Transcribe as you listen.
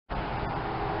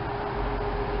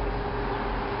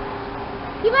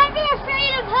You might be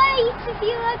afraid of heights if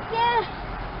you look down.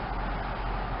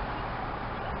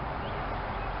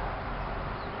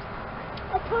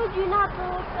 I told you not to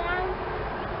look down.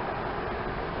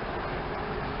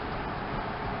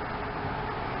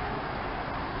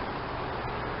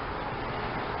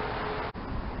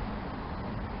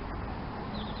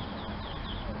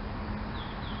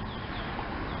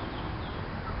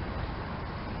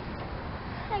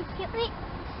 I can't wait.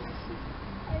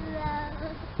 Hello.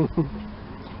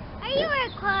 Are you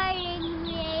recording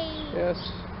me? Yes.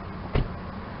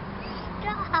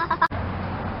 Stop.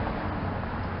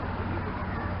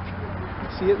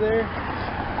 See it there?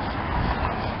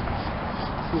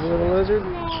 See the little lizard?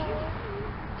 No.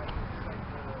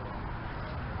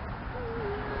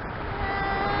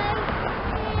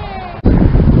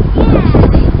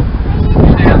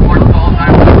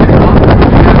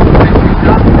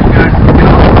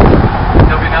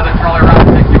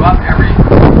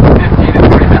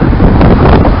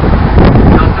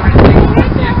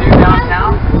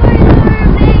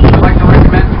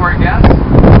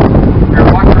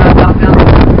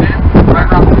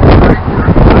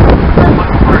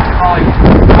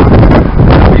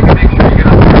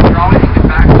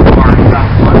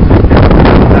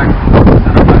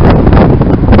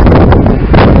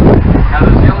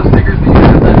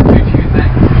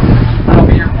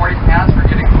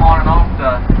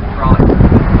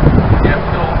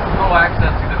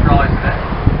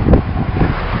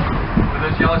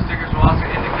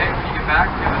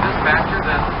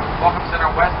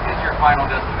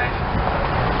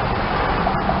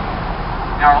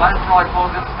 Now our last trolley pulls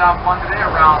in stop 1 today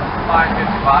around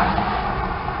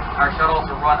 5:55. Our shuttles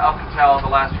will run up until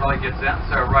the last trolley gets in,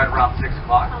 so right around 6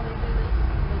 o'clock.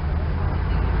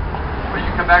 But you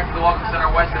can come back to the Welcome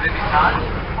Center West at any time.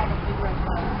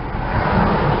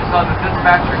 Just so the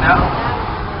dispatcher knows,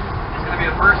 he's going to be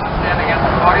the person standing at the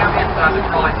podium inside the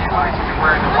trolley depot. He's going to be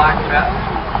wearing a black vest.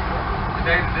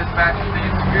 Today the dispatcher is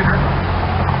the scooter.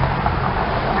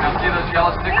 You're going to see those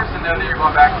yellow stickers and know that you're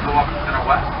going back to the Welcome Center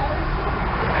West.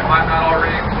 If I'm not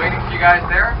already waiting for you guys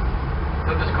there,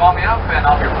 so just call me up and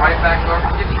I'll be right back over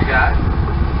to get you guys.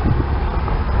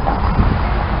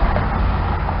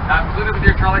 Now included with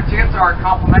your trolley tickets are a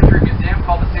complimentary museum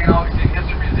called the St. Augustine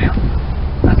History Museum.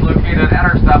 That's located at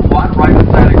our stop 1 right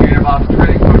inside the Gator Bob's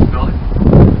Trading Post building.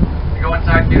 You go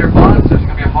inside Gator Bob's, there's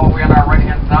going to be a hallway on our right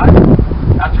hand side.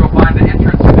 That's where you'll find the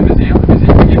entrance to the museum. The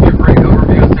museum will give you a great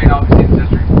overview of St. Augustine's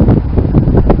history.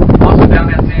 Also down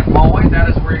that same hallway, that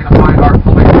is where you're going to find our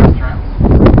public restrooms.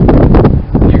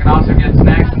 You can also get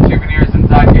snacks and souvenirs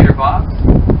inside Gator Bob's.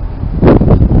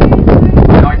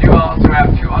 Now we do also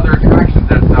have 2 other attractions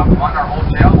at stop 1. Our old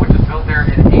jail, which was built there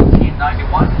in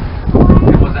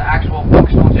 1891. It was an actual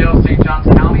functional jail in St. Johns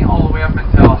County all the way up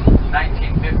until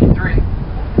 1953.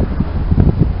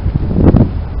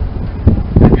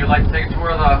 If you'd like to take a tour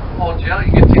of the old jail,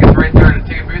 you can get tickets right there at the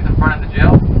ticket booth in front of the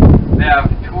jail. They have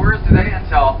tours today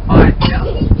until 5 p.m.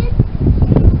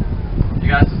 You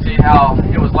guys will see how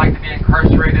it was like to be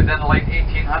incarcerated in the late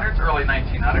 1800s, early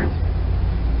 1900s.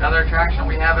 The other attraction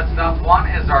we have at stop 1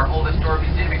 is our oldest store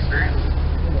museum experience.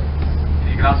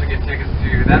 You can also get tickets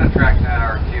to that attraction at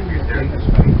our ticket booth there.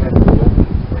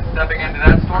 Stepping into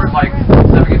that store is like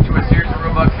stepping into a series of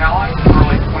robot catalogs in the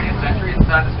early 20th century.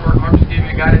 Inside the store, Corpus give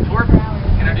you a guided tour,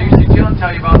 introduce you to and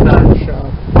tell you about the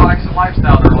products and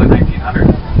lifestyle in the early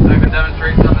 1900s. So even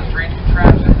demonstrate some of the strange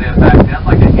contraptions they had back then,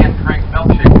 like a hand crank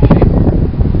milkshake machine.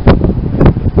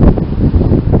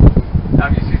 Now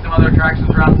if you see some other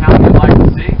attractions around town you'd like to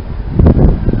see,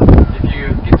 if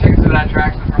you get tickets to that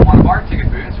attraction from one of our ticket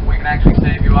booths, we can actually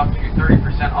save you up to 30%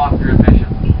 off your admission.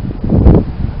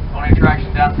 The only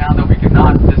attraction downtown that we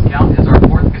cannot discount is our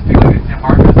 4th Castiglione San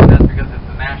Marcos, and that's because it's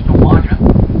a national monument.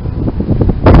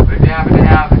 But if you happen to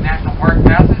have national park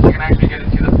passes, you can actually get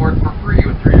into the fort for free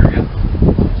with 3 year gifts.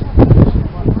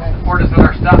 The fort is at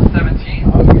our stop 17.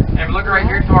 And if you look right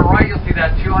here to our right, you'll see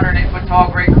that 208-foot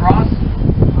tall Great Cross.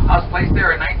 That was placed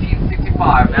there in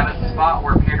 1965. That is the spot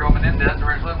where Pedro Menendez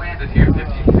originally landed here in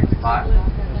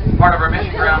 1565. Part of our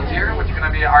mission grounds here, which is going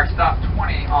to be our stop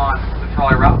 20 on the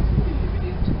trolley route.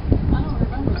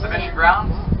 The mission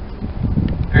grounds,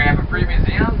 there you have a free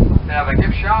museum, they have a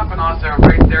gift shop, and also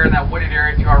right there in that wooded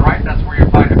area to our right, that's where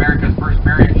you'll find America's first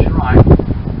Marian shrine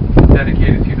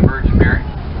dedicated to the Virgin Mary.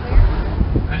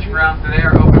 The mission grounds today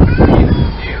are open between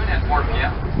noon and 4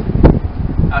 p.m.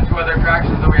 Now 2 other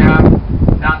attractions that we have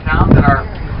downtown that are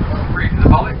free to the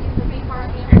public.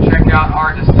 You can check out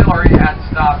our distillery at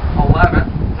stop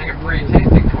 11, take a free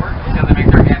tasting tour, see how they make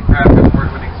their handcrafted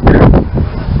award-winning spirits.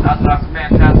 That's a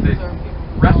fantastic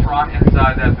restaurant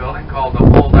inside that building called the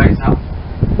Old Ice House.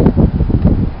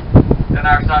 Then Then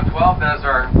our stop 12, that is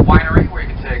our winery, where you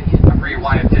can take a free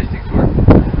wine and tasting tour.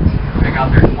 Pick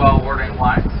out their 12 ordering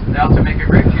wines. They also make a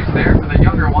grape juice there for the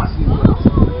younger ones.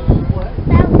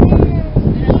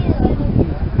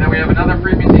 Then we have another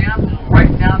free museum right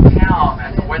downtown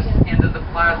at the west end of the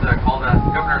plaza called the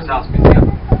Governor's House Museum,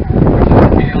 which is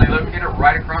conveniently located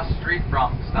right across the street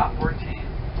from stop 14.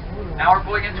 Now we're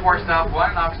pulling into our stop 1,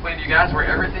 and I'll explain to you guys where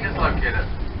everything is located.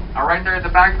 Right there at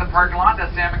the back of the parking lot,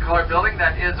 that salmon colored building,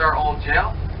 that is our old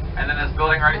jail. And then this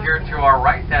building right here to our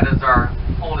right, that is our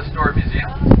old historic museum.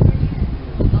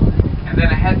 And then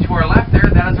ahead to our left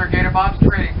there, that is our Gator Bob's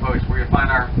trading post, where you'll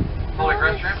find our public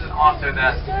restrooms and also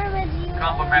that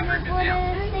complimentary museum.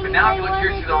 But now if you look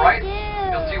here to the right,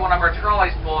 you'll see one of our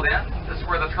trolleys pulled in. This is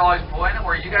where the trolleys pull in and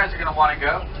where you guys are going to want to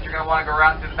go. You're going to want to go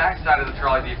around to the back side of the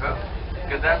trolley depot,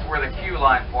 because that's where the queue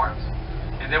line forms.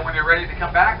 And then when you're ready to come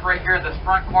back, right here at this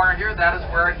front corner here, that is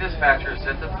where our dispatcher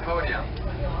sits at the podium.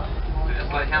 So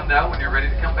just let him know when you're ready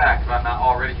to come back, if I'm not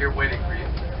already here waiting for you.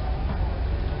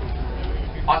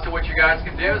 Also, what you guys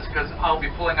can do is, because I'll be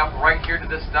pulling up right here to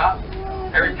this stop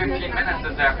every 15 minutes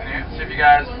this afternoon, so if you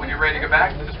guys, when you're ready to go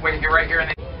back, just wait here right here in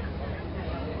the...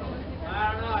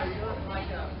 I don't know, you look like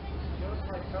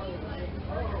trouble.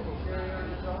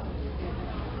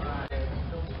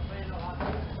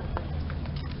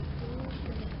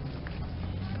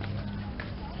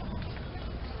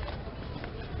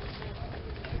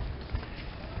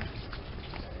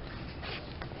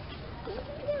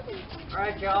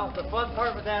 Alright, y'all, the fun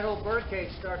part with that old birdcage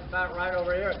starts about right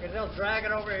over here, because they'll drag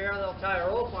it over here, they'll tie a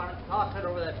rope on it, toss it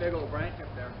over that big old branch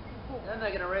up there. Then they're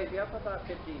going to raise you up about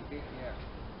 15 feet in the air.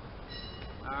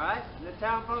 Alright, and the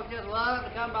town folks just love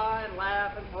to come by and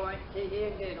laugh and point, tee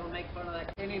and giggle, make fun of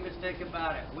that. Any mistake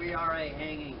about it, we are a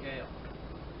hanging jail.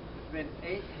 There's been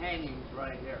 8 hangings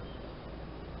right here.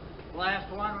 The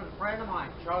last one was a friend of mine,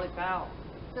 Charlie Powell.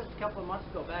 Just a couple of months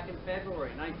ago, back in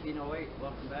February 1908.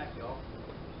 Welcome back, y'all.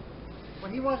 Well,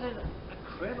 he wasn't a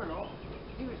criminal.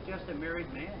 He was just a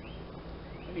married man.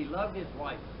 And he loved his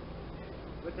wife.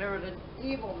 But there was an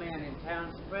evil man in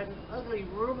town spreading ugly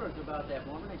rumors about that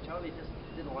woman, and Charlie just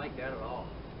didn't like that at all.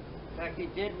 In fact, he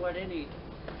did what any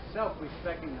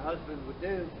self-respecting husband would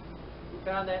do. He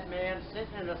found that man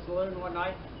sitting in a saloon one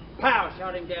night, pow,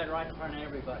 shot him dead right in front of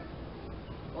everybody.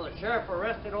 Well, the sheriff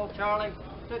arrested old Charlie,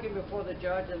 took him before the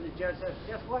judge, and the judge says,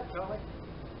 guess what, Charlie?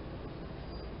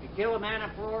 You kill a man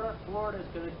in Florida, Florida's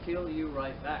going to kill you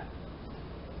right back.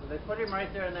 So they put him right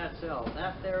there in that cell.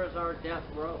 That there is our death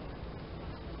row.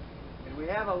 And we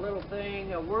have a little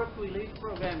thing, a work release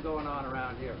program going on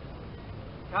around here.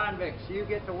 Convicts, you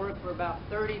get to work for about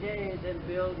 30 days and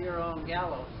build your own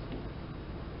gallows.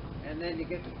 And then you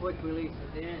get the quick release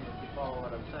at the end, if you follow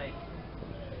what I'm saying.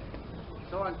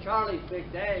 So on Charlie's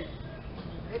big day,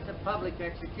 it's a public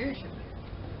execution.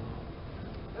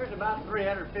 There's about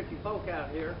 350 folk out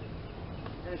here,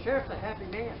 and the sheriff's a happy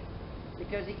man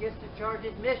because he gets to charge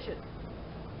admission,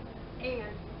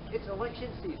 and it's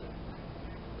election season,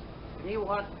 and he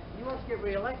wants to get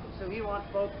reelected, so he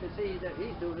wants folks to see that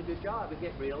he's doing a good job and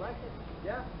get reelected.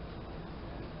 Yeah.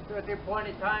 So at the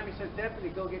appointed time, he says, "Deputy,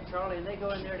 go get Charlie," and they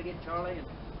go in there to get Charlie, and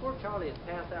poor Charlie is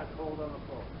passed out cold on the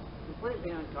floor,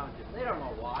 completely unconscious. They don't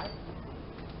know why.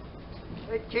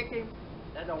 They kick him.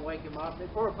 That don't wake him up. They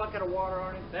pour a bucket of water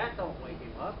on him. That don't wake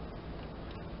him up.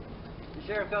 The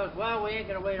sheriff goes, well, we ain't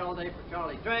going to wait all day for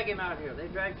Charlie. Drag him out here. They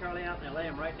drag Charlie out and they lay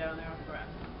him right down there on the grass.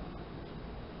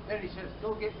 Then he says,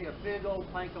 go get me a big old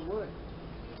plank of wood.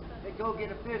 They go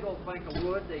get a big old plank of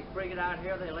wood. They bring it out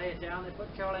here. They lay it down. They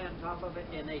put Charlie on top of it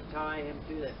and they tie him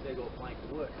to that big old plank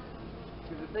of wood.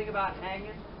 Because the thing about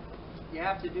hanging, you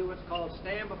have to do what's called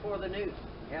stand before the noose.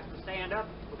 You have to stand up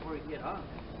before you can get hung.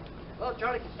 Well,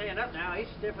 Charlie can stand up now. He's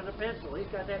stiff as a pencil. He's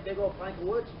got that big old plank of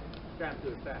wood strapped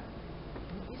to his back.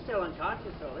 He's still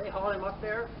unconscious, though. They haul him up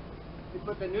there. They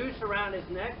put the noose around his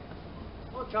neck.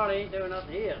 Well, Charlie ain't doing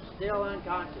nothing. He is still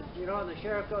unconscious. You know, and the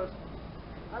sheriff goes,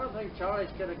 I don't think Charlie's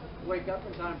going to wake up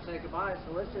in time to say goodbye,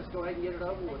 so let's just go ahead and get it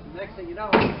over with. The next thing you know,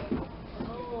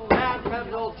 down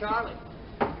comes old Charlie.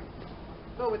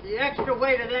 So with the extra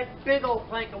weight of that big old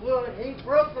plank of wood, he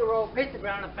broke the rope, hit the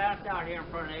ground, and bounced out here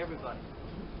in front of everybody.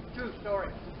 True story.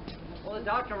 Well, the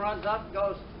doctor runs up and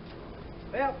goes,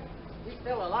 well, he's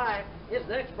still alive. His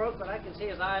neck's broke, but I can see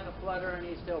his eyes are fluttering and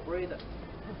he's still breathing.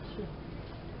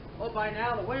 Well, by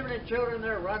now, the women and children,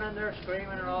 they're running, they're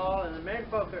screaming and all, and the men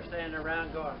folk are standing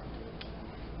around going,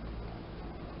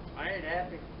 I ain't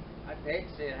happy. I'd hate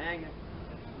to see it hanging.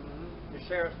 The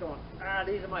sheriff's going,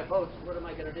 these are my boats. What am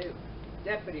I going to do?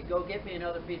 Deputy, go get me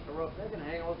another piece of rope. They're going to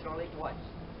hang old Charlie twice.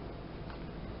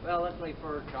 Well, luckily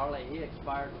for Charlie, he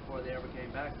expired before they ever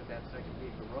came back with that second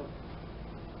piece of rope.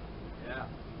 Yeah.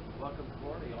 Welcome to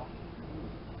Florida, y'all.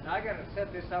 Now I gotta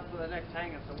set this up for the next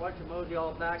hanging, so why don't you mosey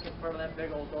all back in front of that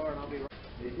big old door and I'll be right.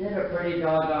 They did a pretty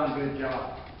doggone good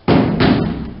job.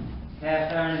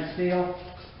 Cast iron and steel,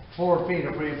 4 feet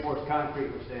of reinforced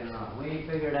concrete we're standing on. We ain't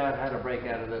figured out how to break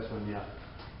out of this one yet.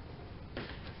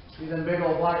 See them big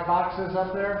old black boxes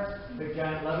up there? Big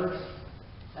giant levers?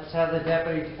 That's how the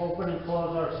deputies open and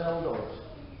close our cell doors.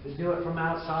 They do it from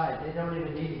outside. They don't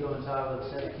even need to go inside with a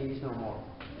set of keys no more.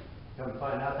 Come to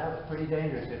find out, that was pretty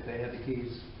dangerous if they had the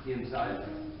keys inside.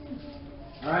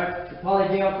 Alright, the Poly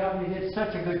Jail Company did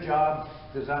such a good job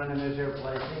designing this here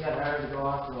place. They got hired to go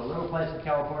off to a little place in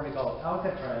California called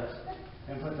Alcatraz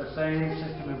and put the same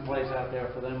system in place out there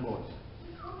for them boys.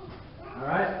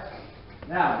 Alright?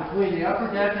 Now, between the upper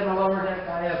deck and the lower deck,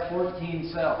 I have 14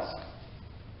 cells.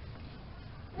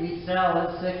 Each cell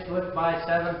is 6 foot by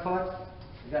 7 foot.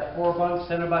 We got 4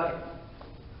 bunks and a bucket.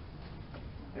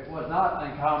 It was not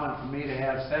uncommon for me to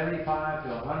have 75 to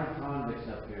 100 convicts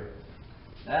up here.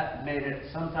 That made it,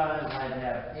 sometimes I'd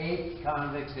have 8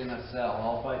 convicts in a cell,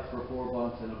 all fight for 4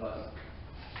 bunks and a bucket.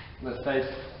 Let's face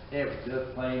it, it was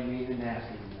just plain mean and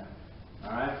nasty in there.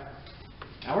 Alright?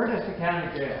 Now we're just a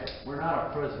county jail. We're not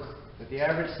a prison. But the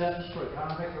average sentence for a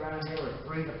convict around here is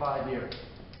 3 to 5 years.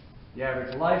 The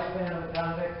average lifespan of a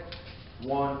convict,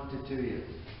 1 to 2 years.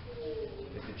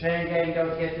 If the chain gang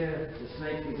don't get you, the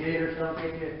snakes and gators don't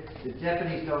get you, the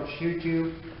deputies don't shoot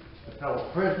you, the fellow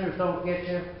prisoners don't get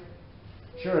you,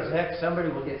 sure as heck somebody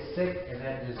will get sick and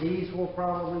that disease will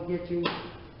probably get you.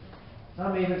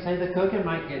 Some even say the cooking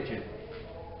might get you.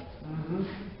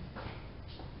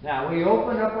 Now we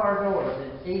opened up our doors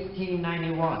in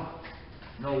 1891.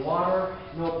 No water,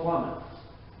 no plumbing.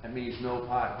 That means no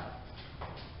pipe.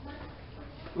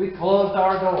 We closed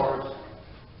our doors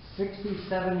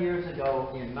 67 years ago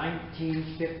in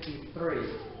 1953.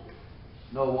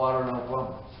 No water, no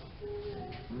plumbing.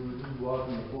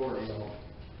 Welcome to Florida, y'all.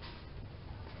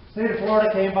 State of Florida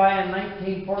came by in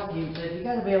 1914 and said, you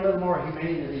got to be a little more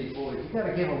humane to these boys. You got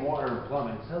to give them water and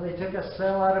plumbing. So they took a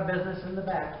cell out of business in the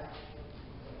back.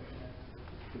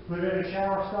 They put in a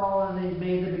shower stall and they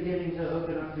made the beginnings of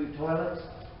hooking up 2 toilets.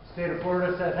 State of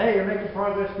Florida said, hey, you're making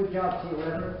progress, good job, see you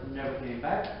later. Never came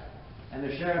back. And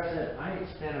the sheriff said, I ain't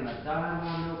spending a dime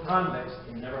on no convicts.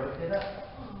 He never hooked it up.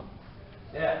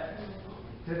 Yeah.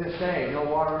 To this day, no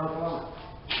water, no plumbing.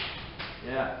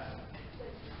 Yeah.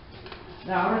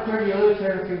 Now, I'm going to turn you loose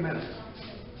here in a few minutes.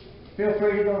 Feel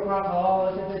free to go across the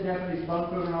hall, look at the deputies'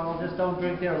 bunk room and all. Just don't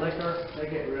drink their liquor. They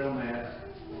get real mad.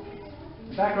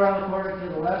 Back around the corner to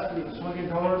the left, through the swinging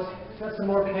doors. Got some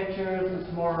more pictures and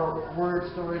some more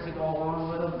word stories that go along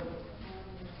with them.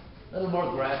 A little more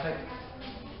graphic.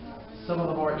 Some of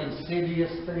the more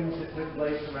insidious things that took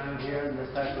place around here in this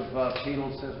type of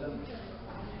penal system.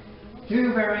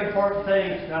 2 very important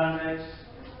things, convicts.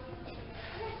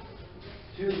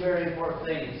 2 very important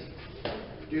things.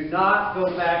 Do not go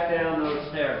back down those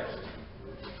stairs.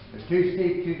 They're too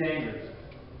steep, too dangerous.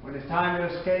 When it's time to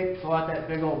escape, go out that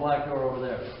big old black door over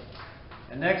there.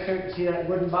 And next to it, you see that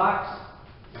wooden box?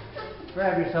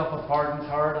 Grab yourself a pardon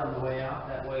card on the way out.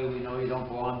 That way we know you don't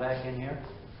belong back in here.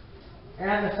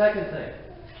 And the second thing.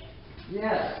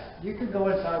 Yes, you can go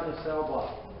inside the cell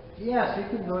block. Yes, you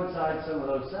can go inside some of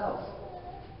those cells.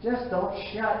 Just don't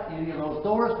shut any of those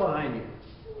doors behind you.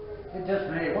 It just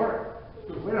may work.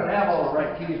 We don't have all the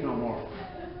right keys no more.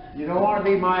 You don't want to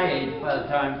be my age by the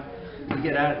time you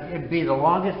get out. It'd be the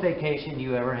longest vacation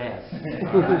you ever had.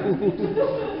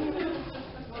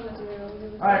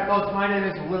 All right, folks, my name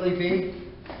is Willie B.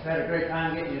 I've had a great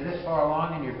time getting you this far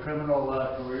along in your criminal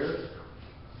careers.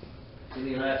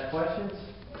 Any last questions?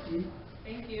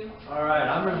 Thank you. All right,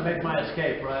 I'm going to make my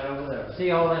escape right over there. See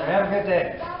you all later. Have a good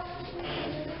day.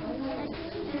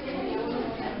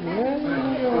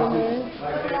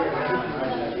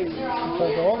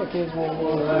 Like all the kids want to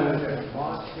go there.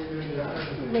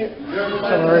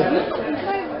 Sorry.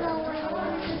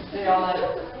 See y'all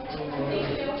later.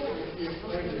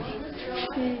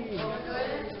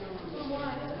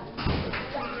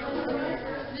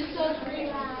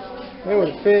 They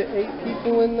would fit 8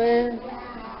 people in there. I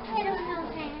don't know how.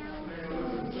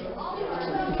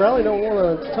 You probably don't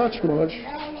want to touch much.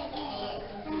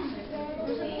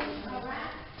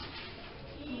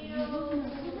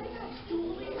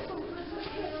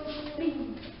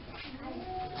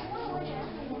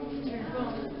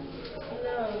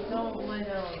 Don't lay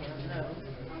down on them, no.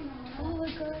 Oh my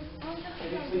God.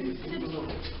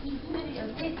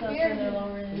 I've stuck in there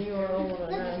longer than you are old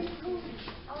enough.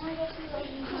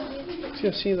 Let's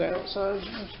go see the outside.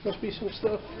 There's supposed to be some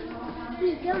stuff.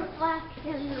 We don't walk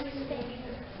down those stairs.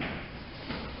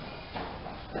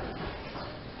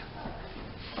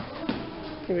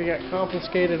 We got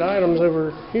confiscated items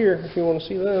over here if you want to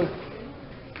see them.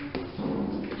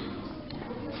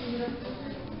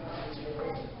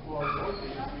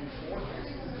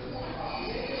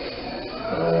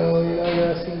 You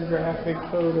know, I see graphic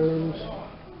photos.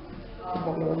 I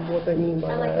don't know what they mean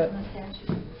by I like that. his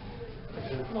mustache.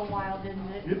 A little wild, isn't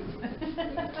it? Yep.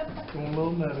 Going a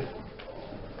little nutty.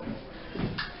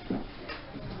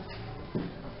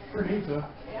 Pretty neat though.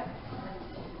 Yeah.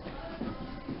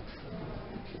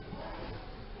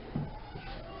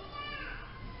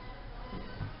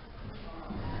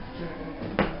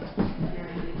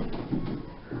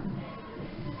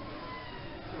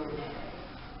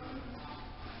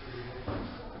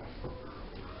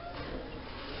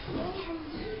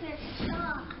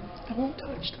 I won't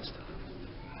touch this stuff.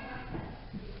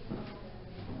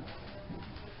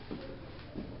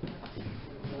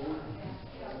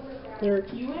 There.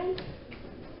 You in?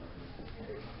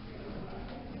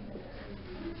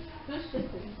 Who's this?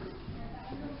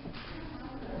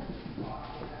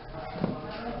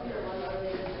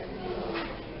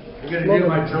 You gonna get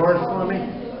my drawers for me?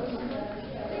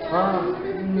 Huh?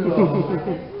 No.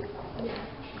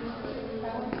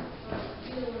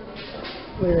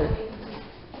 There.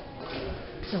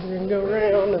 So we're going to go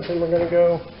around and then we're going to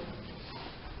go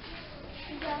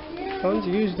guns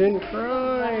used in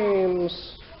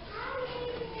crimes.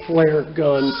 Flare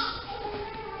gun.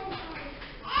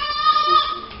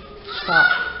 Stop.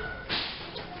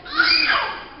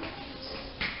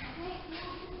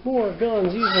 More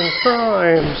guns used in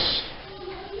crimes.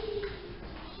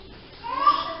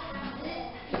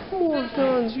 More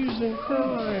guns used in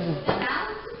crime.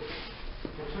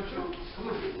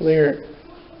 They're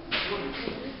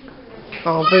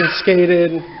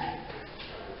confiscated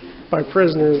by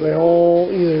prisoners. They all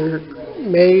either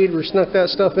made or snuck that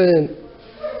stuff in.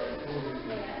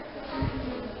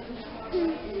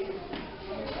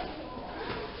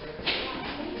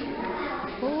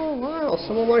 Oh wow,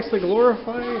 someone likes to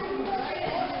glorify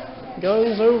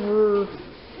guns over,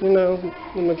 you know,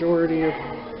 the majority of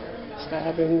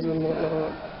stabbings and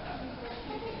whatnot.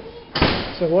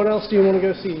 So what else do you want to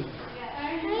go see?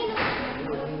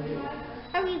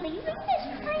 Are we leaving this place?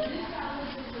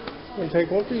 I'm going to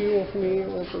take one for you, one for me,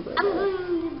 and one for Brett. I'm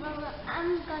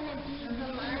gonna be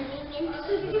belonging.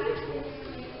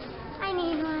 I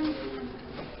need one.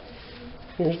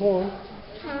 Here's one.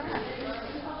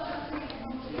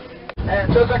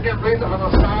 And just like it reads on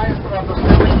the side of the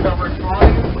ceiling number 20,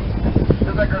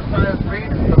 just like our sign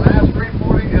reads, the last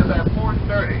reporting is at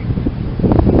 4:30.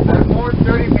 At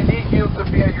 4:30, we need you to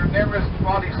be at your nearest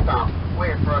trolley stop,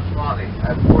 waiting for a trolley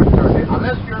at 4:30,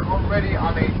 unless you're already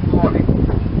on a trolley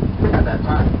at that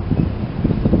time.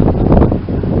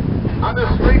 On the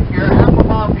street here, half a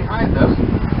mile behind us,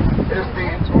 is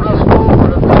the Tuna School for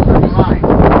the Desert Line.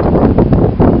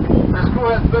 The school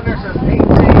has been there since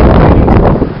 1880.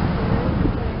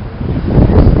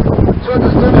 So the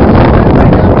students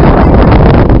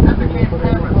and became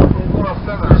parents of the Flora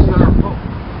Center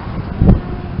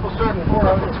who served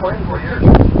Flora for 24 years.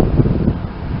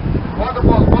 One of the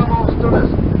most well-known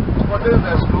students who attended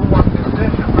that school was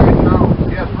musician Ray Charles.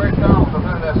 Yes, Ray Charles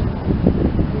attended that school.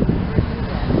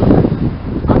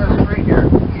 On the street here,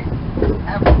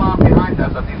 half a mile behind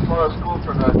us at the Flora School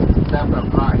for the Deaf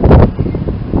Blind.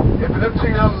 If you look to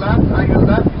your left,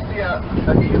 you see a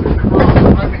huge cross,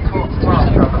 a very cool cross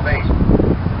on the base.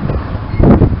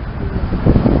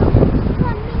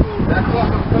 That cross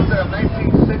was put there in the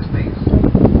 1960s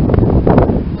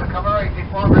to commemorate the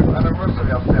 400th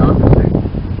anniversary of the Augustine.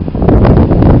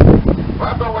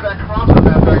 Right about where that cross is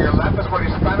at on your left is where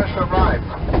the Spanish arrived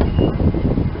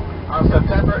on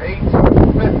September 8,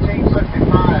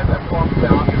 1565 and formed the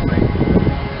Augustine.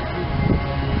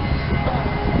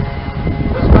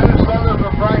 The Spanish settlers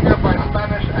were brought here by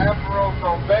Spanish Admiral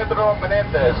Don Pedro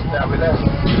Menendez de Avilés.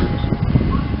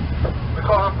 We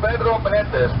call him Pedro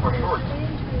Menendez for short.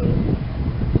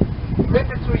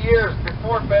 52 years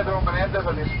before Pedro Menendez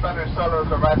and the Spanish settlers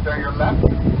arrived there on your left,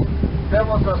 there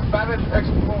was a Spanish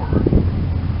explorer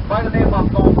by the name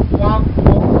of Don Juan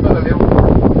Ponce de Leon.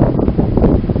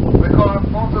 We call him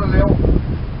Ponce de Leon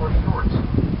for short.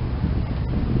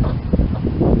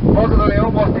 Ponce de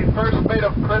Leon was the first mate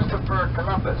of Christopher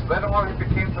Columbus. Later on, he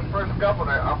became the first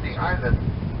governor of the island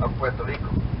of Puerto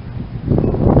Rico.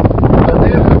 The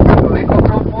natives of Puerto Rico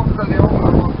told Ponce de Leon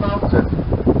of a fountain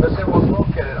that it was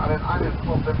located on an island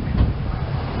called the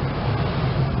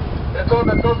They told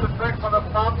him that those who drank from the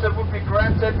fountain would be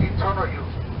granted eternal youth.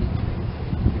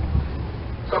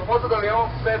 So Ponce de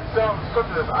Leon set sail to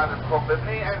this island called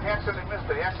Bimini, and he actually missed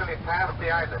it. He actually passed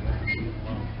the island.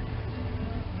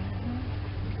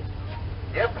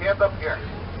 Yep, he ended up here.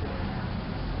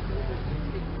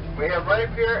 We have right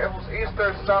here, it was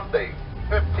Easter Sunday,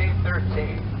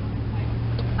 1513.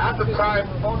 At the time,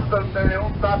 most of the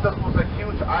Leon thought this was a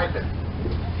huge island.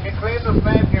 He claimed this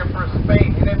land here for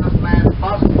Spain. He named this land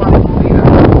Pascua Polita,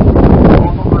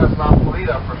 also known as La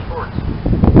Polita for short.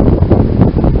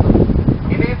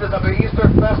 He named it of the Easter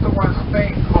festival in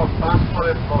Spain called Pascua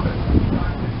de Flores.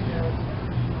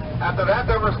 After that,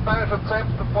 there were Spanish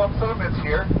attempts to form settlements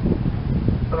here,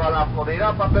 but La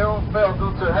Polita, but they all failed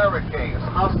due to hurricanes,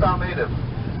 hostile natives,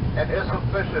 and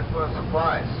insufficient food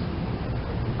supplies.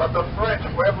 But the French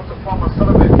were able to form a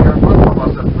settlement here in front of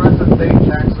us in present-day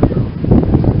Jacksonville.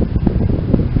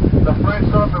 The French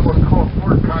settlement was called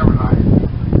Fort Caroline.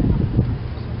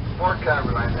 Fort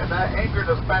Caroline. And that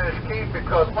angered the Spanish king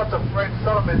because what's a French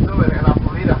settlement doing in La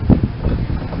Polita?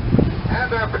 And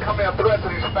they're becoming a threat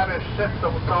to these Spanish ships that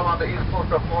was all on the east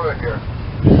coast of Florida here.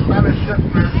 Spanish ships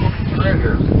were looking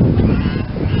treasures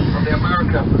from the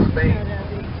Americas to Spain.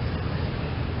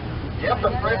 Yep, the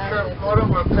French here in Florida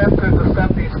were attempting to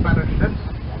intercept these Spanish ships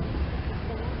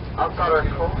outside our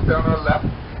coast, down our left,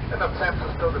 in an attempt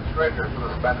to steal the treasure from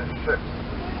the Spanish ships.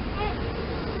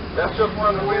 That's just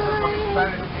one of the reasons why the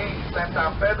Spanish king sent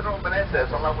down Pedro Menendez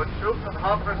along with troops and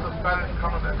hundreds of Spanish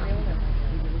colonists.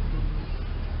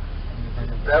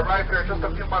 They arrived here just a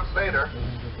few months later,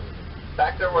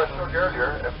 back there where I showed you earlier,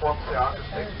 at Fort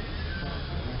Augustine.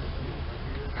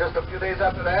 Just a few days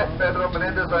after that, Pedro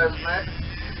Menendez and his men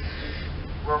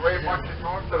were already marching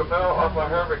north to the middle of a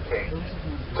hurricane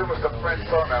towards the French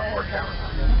settlement at Fort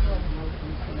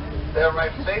Caroline. They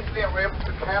arrived safely and were able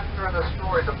to capture and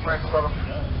destroy the French settlement.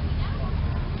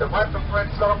 They wiped the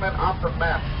French settlement off the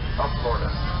map of Florida.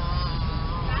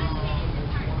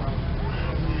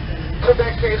 2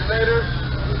 decades later,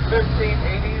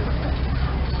 1580s,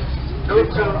 due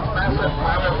to massive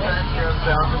pirate attack here in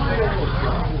San Augustine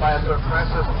by Sir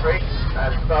Francis Drake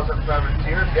and 2,000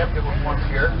 privateers, yep, it was once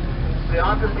here. San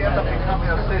Augustine ended up becoming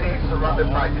a city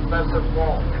surrounded by defensive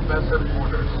walls, defensive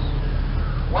borders.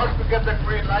 Once we get the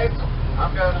green light,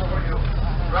 I'm going to show you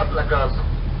replicas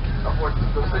of what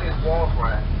the city's walls were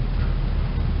at.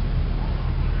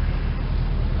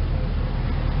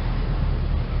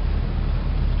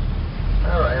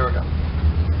 Alright, here we go.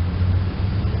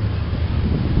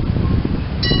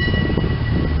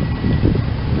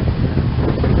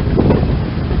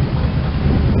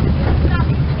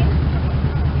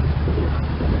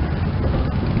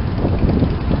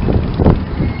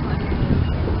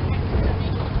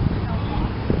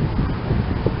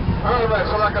 Alright,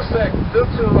 so like I said, due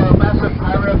to massive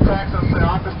pirate attacks on St.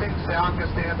 Augustine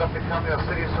ended up becoming a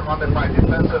city surrounded by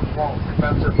defensive walls,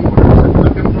 defensive borders. If you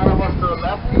look in front of us to the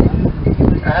left,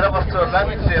 ahead of us to the left,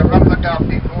 you see a replica of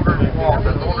the northern wall,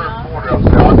 the northern border of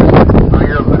St. Augustine, on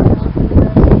your left.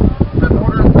 The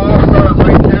northern wall started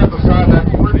right there at the side of that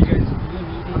fort.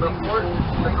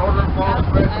 The northern wall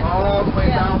spreads all the way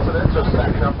down to the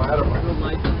intersection up ahead of us.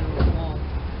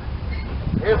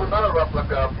 Here's another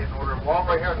replica of the northern wall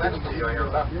right here next to you on your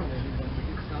left.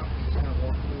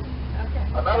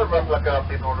 Another replica of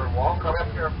the northern wall coming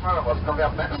up here in front of us, coming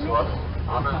up next to us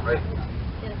on the right.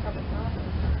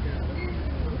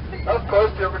 Of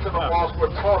course, the original walls were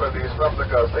taller, these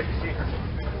replicas that you see here.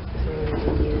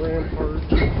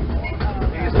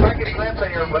 These spiky clamps on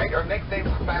your right are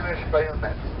nicknamed Spanish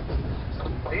bayonets.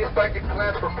 These spiky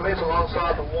clamps were placed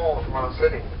alongside the walls around the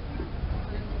city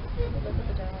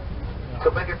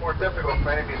to make it more difficult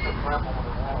for enemies to climb over the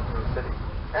walls of the city.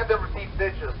 And there were deep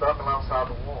ditches dug alongside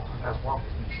the wall as well.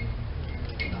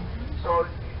 So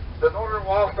the northern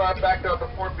wall started back there at the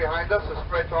fort behind us and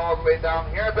stretched all the way down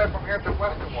here. Then from here the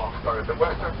western wall started, the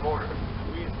western border.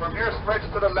 From here stretched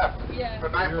to the left for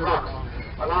 9 blocks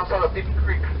alongside a deep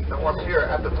creek that was here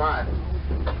at the time.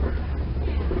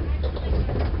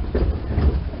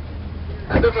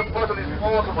 And different parts of these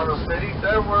walls around the city,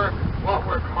 there were what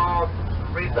were called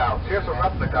redoubts. Here's a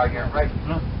replica here, right?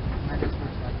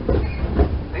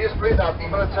 These redoubts were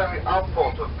military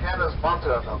outposts with cannons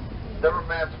mounted on them. They were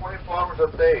manned 24 hours a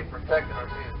day protecting our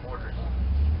city's borders.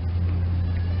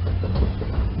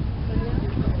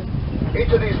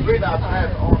 Each of these redoubts had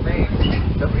its own names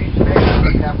that were each named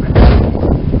after captain.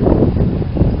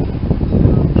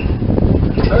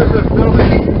 There's this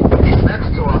building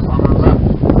next to us on our left.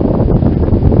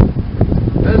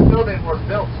 This building was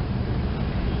built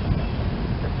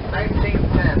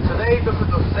 1910. Today, this is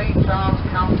the St. Johns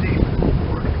County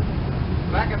Fort.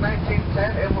 Back in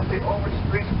 1910, it was the Owen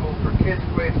Street School for kids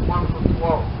grades 1 through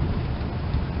 12.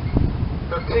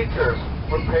 The teachers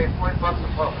were paid $20 a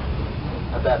month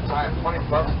at that time. $20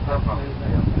 per month.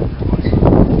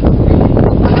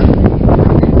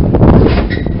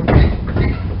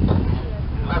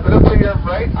 Now, if you look to your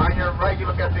right, on your right, you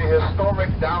look at the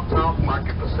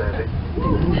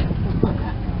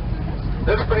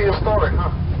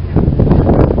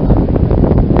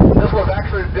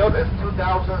is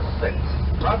 2006.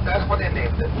 But that's what they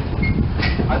named it.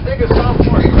 I think it's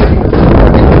sophomore year.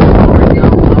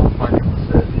 Downtown Parking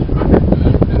City.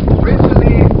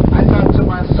 Recently, I thought to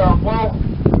myself, well,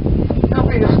 that'll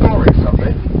be historic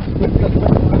someday. We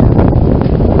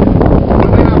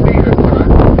may not be here for that.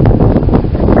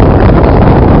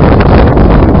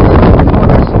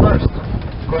 First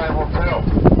Grand Hotel,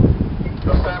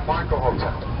 the San Marco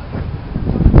Hotel.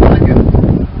 Second,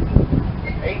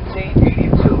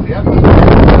 1882. Yep.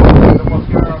 The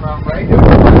most around right. It was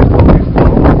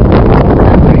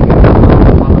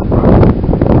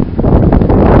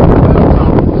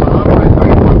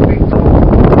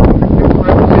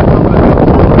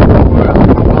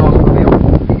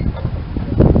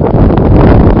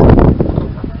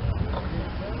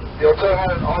the hotel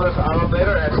had an artist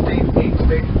elevator and steam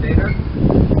 8-stage theater.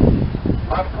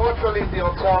 Unfortunately, the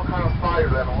hotel caught on fire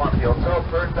then one. The hotel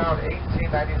burned down in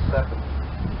 1897.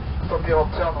 So the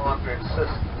hotel no longer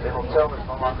exists. The hotel is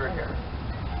no longer here.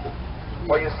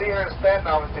 What you see here instead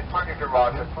now is the parking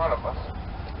garage in front of us.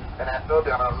 And that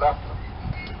building on our left.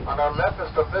 On our left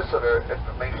is the Visitor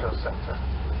Information Center.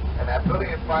 In that building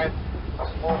you find a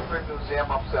small free museum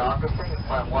of St. Augustine. You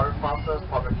find water fountains,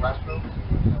 public restrooms,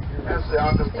 and St.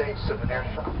 Augustine's souvenir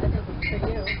shop.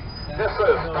 This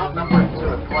is stop number 2.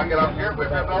 If you want to get up here, we're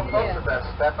going to go closer than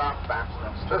step on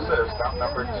backwards. This is stop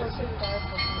number 2.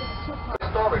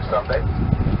 Historic someday.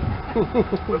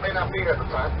 We may not be here at the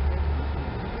time.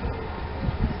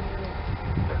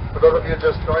 For those of you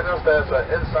just joined us, there's an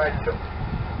inside joke.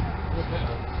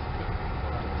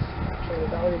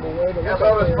 As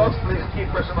always, folks, please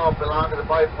keep personnel belonging to the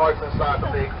body parts inside the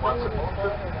big once in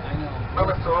motion.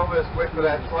 Remember to always wait for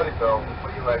that trolley bell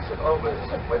when you exit. Always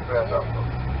wait for that bell.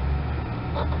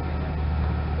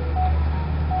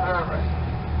 Alright.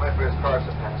 Wait for his cars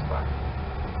to pass by.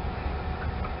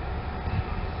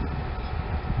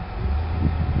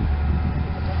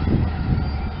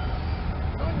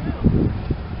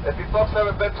 If you folks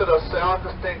haven't been to the St.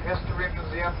 Augustine History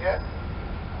Museum yet,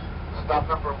 stop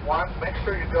number 1, make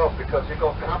sure you go because you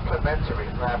go complimentary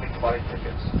for having 20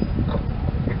 tickets.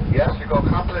 Yes, you go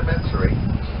complimentary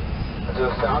to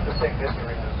the St. Augustine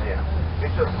History Museum.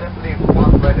 You just simply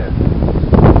walk right in.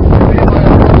 If anybody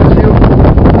approaches you,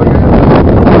 or you're in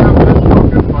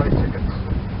the 20 tickets.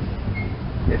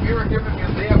 If you were given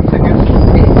museum tickets,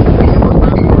 you must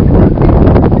not work.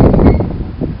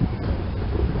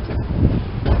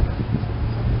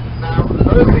 Now,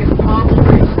 notice these palm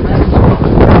trees next to us.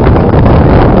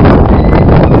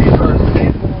 These are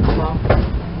sable palm trees.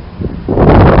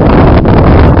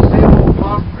 Sable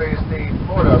palm trees, the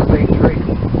Florida state tree.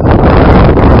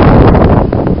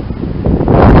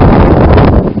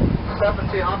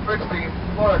 1700s, the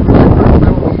Florida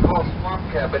cracker was called swamp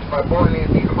cabbage by boiling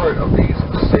the heart of these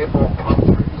sable palm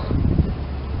trees.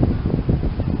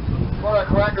 Florida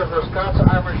crackers are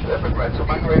Scots-Irish immigrants who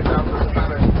migrated down to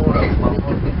Spanish Florida from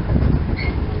Florida.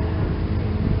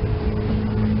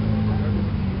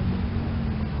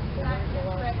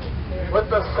 With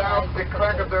the South, the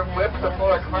crack of their whips, the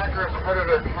Florida crackers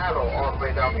herded their cattle all the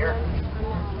way down here.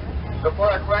 The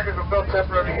Florida crackers were built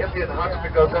temporary Indian huts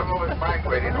because everyone was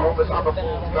migrating. All this other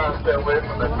fools trying to stay away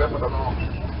from that rip of the law.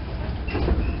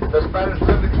 The Spanish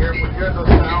living here would hear the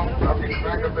sound of the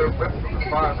crack of their whips from as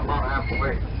far as about half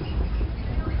away.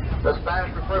 The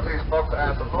Spanish refer to these folks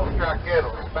as los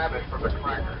craqueros, Spanish for the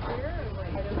crackers.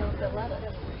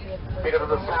 Because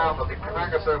of the sound of the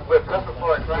crack of their whips, that's where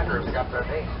Florida crackers got their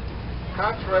name.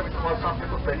 Contrary to what some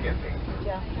people think it means.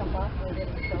 Now,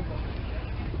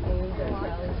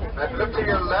 if you look to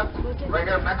your left, right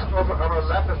here next to us on our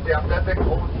left is the authentic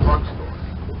old drugstore.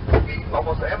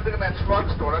 Almost everything in that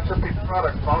drugstore, not just the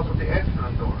product, falls with the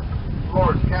entrance door.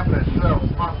 Floors, cabinets, shelves,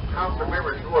 counter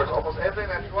mirrors, doors, almost everything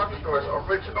in that drugstore is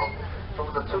original from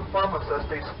the two pharmacists,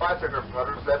 the Spicer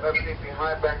brothers, that everything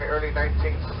behind back in the early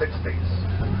 1960s.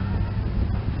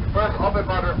 First opened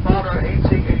by their father in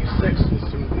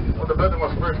 1886, when the building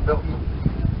was first built.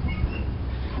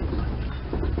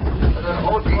 And this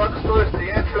old drugstore is the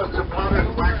entrance to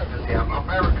Potter's Wax Museum,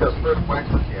 America's first wax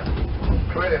museum,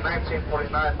 created in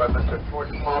 1949 by Mr. George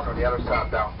Palmer on the other side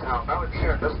of downtown. Now it's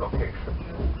here in this location.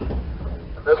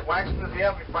 In this wax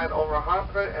museum, we find over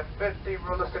 150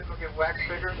 realistic-looking wax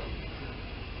figures.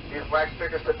 These wax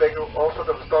figures depict also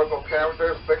the historical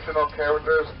characters, fictional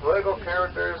characters, political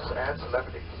characters, and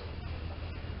celebrities.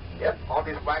 Yep, all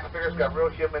these wax figures got real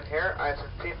human hair, eyes,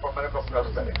 and teeth for medical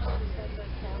prosthetics.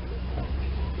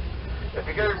 If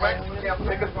you get your wax museum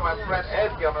tickets from my friend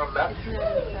Ed here on our left,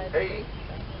 hey,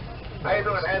 how you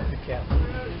doing, Ed?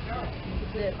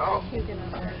 Oh,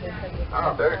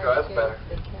 there you go, that's better.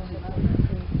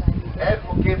 Ed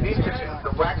will give each of you the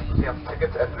Wax Museum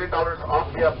tickets at $3 off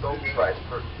the building price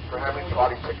for having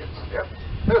trolley tickets. Yep.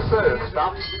 This is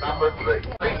stop number 3.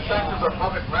 3 sections of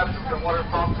public restrooms and water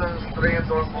fountains, 3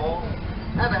 indoor malls,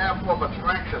 and a handful of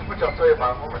attractions, which I'll tell you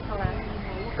about in a moment.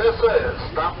 This is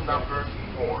stop number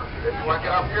 4. If you want to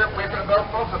get up here, please go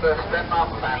folks at the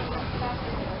Stenhouse Bathroom.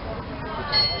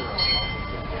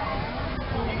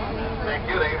 Thank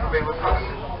you for being with us.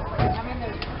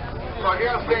 So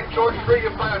here on St. George Street,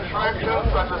 you'll find attractions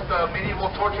such as the Medieval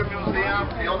Torture Museum,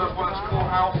 the oldest women's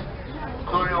schoolhouse,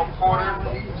 Colonial Porter,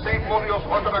 St. Bonio's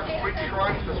Orthodox Street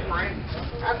Shrine this spring,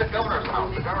 and the Governor's House.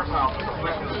 The Governor's House is a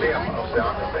Swiss museum of St.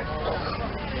 Augustine.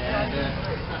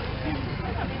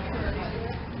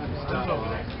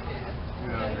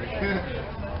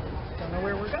 Don't know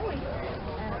where we're going.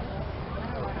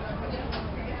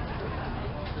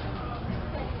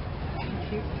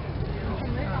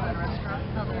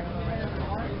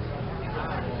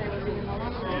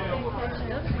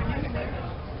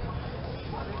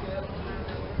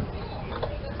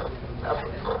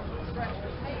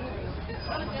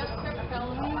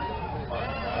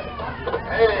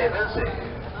 Hey, Lindsay.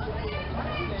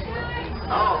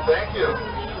 Oh, thank you.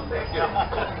 Thank you.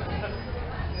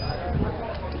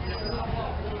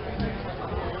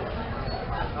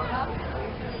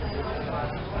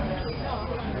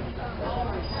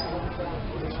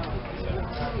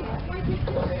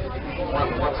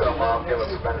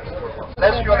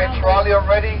 Unless you're in trolley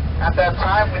already, at that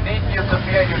time we need you to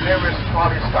be at your nearest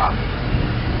trolley stop.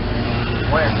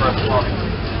 Waiting for a trolley.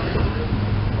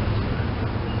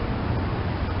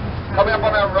 Coming up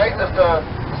on our right is the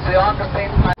St.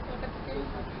 Augustine.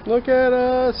 Look at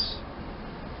us.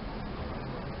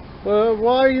 Well,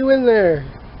 why are you in there?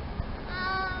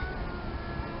 I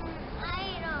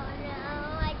don't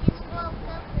know. I just woke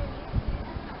up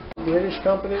and... British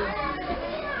company?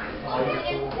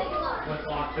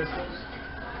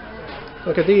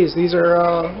 Look at these. These are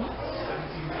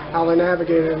how they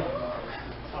navigated.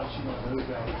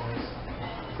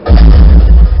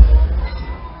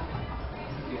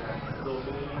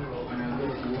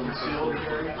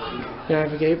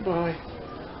 Navigate by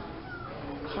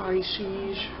high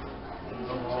seas. It's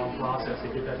a long process to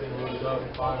get that thing loaded up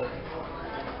and fired.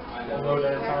 One load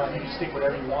at a time. You can stick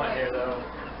whatever you want here, though. You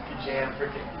can jam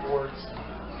freaking boards,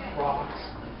 rocks,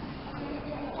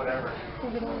 whatever.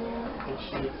 Good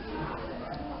shit.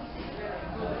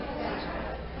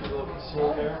 A little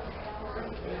concealed there.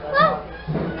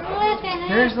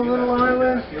 There's the little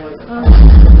island of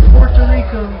Puerto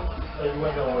Rico. Oh, you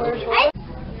went nowhere.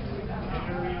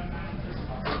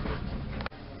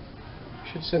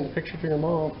 Should send a picture to your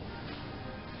mom.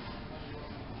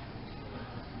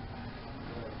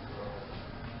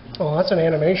 Oh, that's an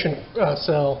animation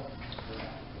cell.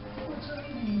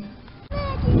 I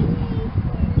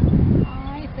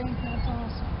think that's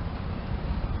awesome.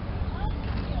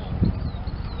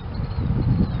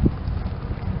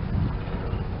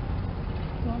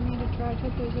 You want me to try to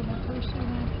put those in my purse so you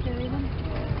don't have to carry them?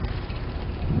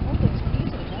 Oh, those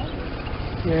keys are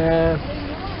heavy. Yeah.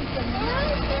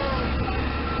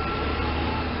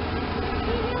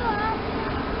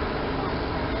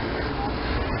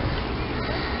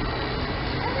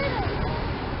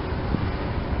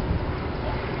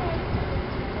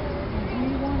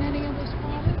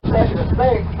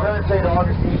 Turned St.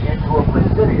 Augustine into a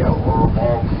presidio, or a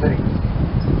walled city.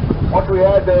 Once we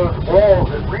had those walls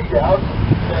and redoubts,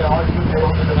 St. Augustine was able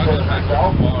to defend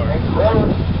itself and growth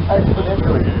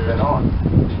exponentially from then on.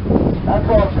 That's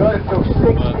all good until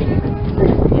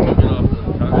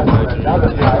 1668. That's when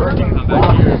another tyrant, he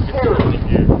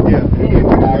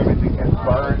attacked and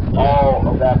burned all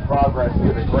of that progress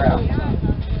to the ground.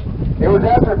 It was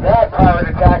after that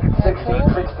pirate attack in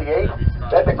 1668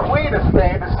 that the Queen of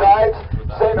Spain decides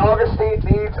St. Augustine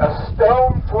needs a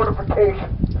stone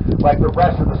fortification like the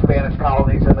rest of the Spanish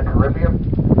colonies in the Caribbean.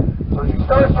 So she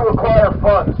starts to acquire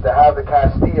funds to have the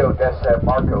Castillo de San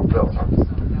Marco built.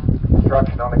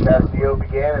 Construction on the Castillo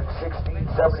began in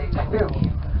 1672.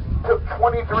 Took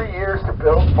 23 years to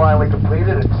build, finally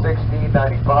completed in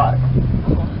 1695.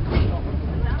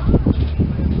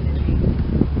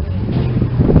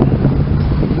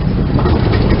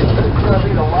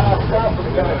 Be the last stop for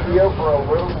the Castillo for a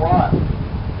little while.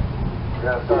 We're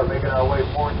going to start making our way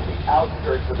more to the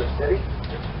outskirts of the city.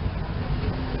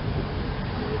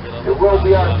 It will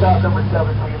be our stop number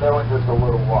 17 though in just a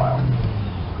little while.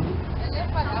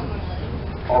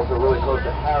 Also really close to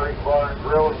Harry's Bar and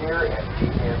Grill here and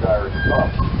Pecan's Irish Pub.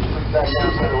 Please back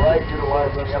down to the right,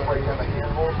 utilize on the upright on the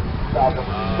handle. Stop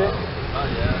number 6.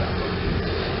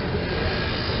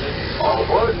 All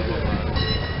aboard.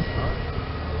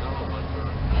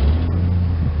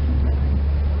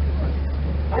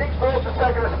 King Philip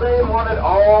II of Spain wanted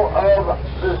all of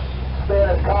the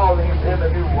Spanish colonies in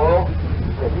the New World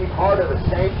to be part of the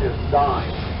same design.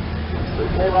 They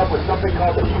came up with something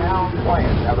called the town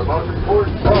plan. Now, the most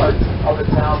important part of the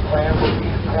town plan was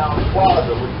the town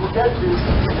plaza, which we'll get to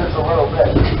in just a little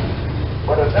bit.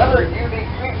 But another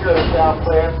unique feature of the town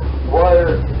plan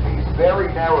were these very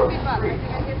narrow streets.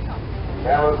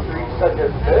 Narrow streets such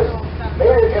as this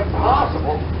made it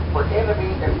impossible for enemy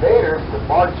invaders to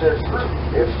march their troops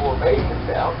in formation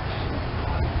down.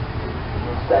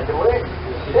 Secondly,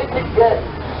 it can get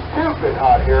stupid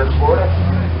hot here in Florida.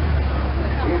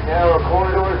 These narrow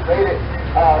corridors made it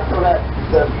so that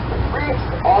the streets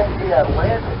off the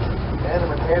Atlantic and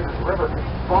the Kansas River could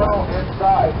funnel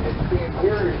inside into the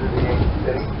interiors of the ancient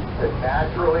city to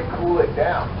naturally cool it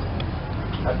down.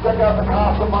 Now check out the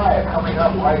Casa Maya coming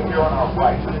up right here on our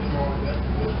right.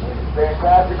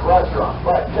 Fantastic restaurant.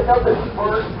 But check out this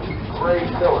first gray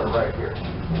pillar right here.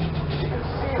 You can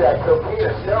see that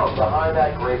coquina stone behind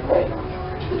that gray paint.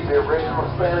 The original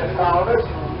Spanish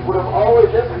colonists would have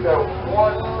always entered their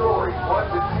one-story,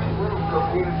 1 to 2 room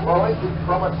coquina dwelling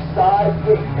from a side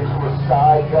gate into a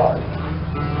side yard.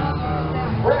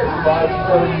 British arrived in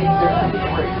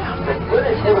 1763. The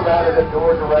British would have added a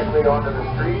door directly onto the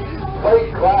street,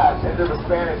 plate glass into the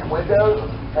Spanish windows,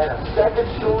 and a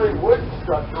second-story wooden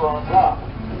structure on top.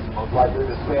 Most likely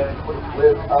the Spanish would have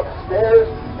lived upstairs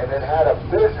and then had a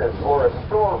business or a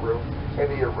storeroom in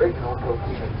the original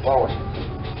coquina dwelling.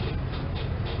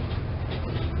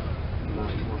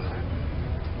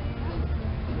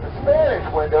 The Spanish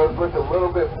windows look a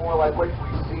little bit more like what we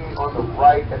see on the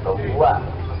right and the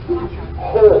left.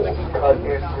 Holes cut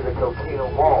into the coquina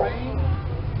walls.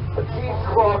 A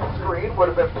cheesecloth screen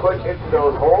would have been put into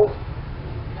those holes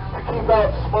to keep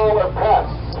out smaller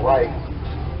pests like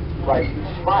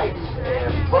mice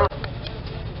and birds.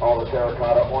 All the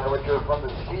terracotta ornamenture from the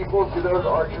steeple to those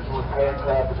arches was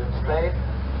handcrafted in Spain.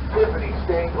 Tiffany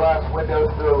stained glass windows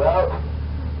throughout.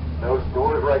 Those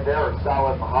doors right there are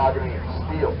solid mahogany and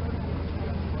steel.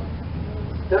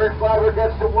 Derek Flavor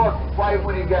gets to work right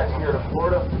when he gets here to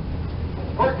Florida.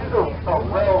 Purchases a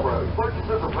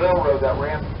railroad that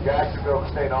ran from Jacksonville to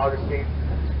St. Augustine,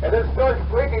 and then starts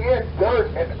bringing in dirt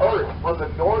and earth from the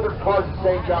northern parts of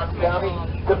St. Johns County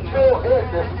to fill in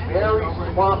this very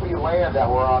swampy land that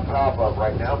we're on top of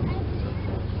right now.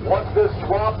 Once this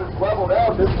swamp is leveled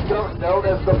out, this is known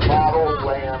as the Model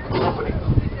Land Company.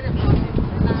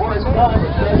 For its time,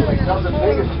 it's actually become the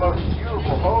biggest, most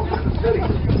beautiful homes in the city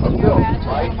are built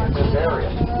right in this area.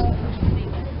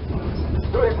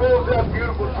 So he builds that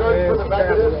beautiful church for the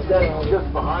Methodists that's just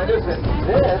behind us, and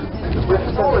then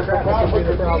restores the Catholic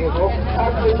cathedral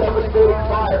after a devastating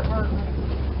fire.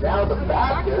 Now the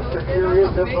Baptists are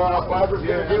curious if Flavor's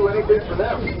going to do anything for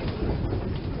them.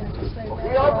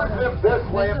 He offers them this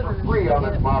land for free on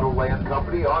this Model Land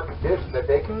Company on condition that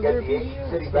they can get the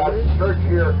ancient City Baptist Church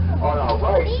here on our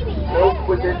right built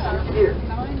within 2 years.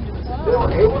 They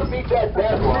were able to meet that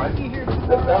deadline.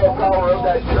 The bell tower of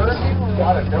that church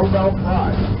got a Nobel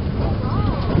Prize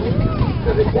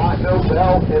because it got no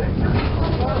bell in it.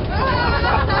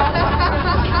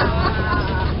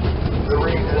 The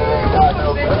reason it ain't got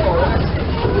no bell in it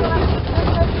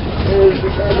is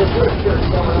because of this church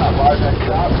coming up. Our next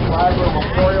stop, Flagler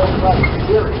Memorial Trust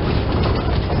Series.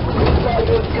 Inside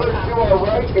this church to our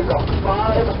right is a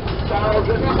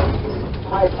 5,000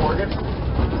 pipe organ.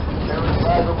 Terry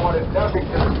Flagler wanted nothing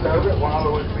to disturb it while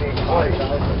it was being played.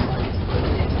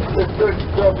 This church is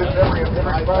built in memory of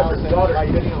Henry Flagler's daughter,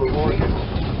 Jenny Louise.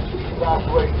 She passed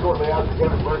away shortly after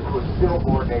giving birth to a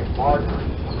stillborn named Marjorie.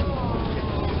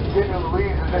 Jenny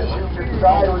Louise is then shooting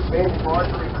inside with baby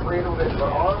Marjorie cradled in her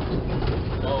arms.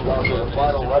 It's also the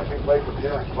final resting place of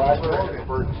Henry Flagler and his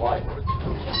first wife. If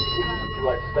you'd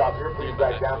like to stop here, please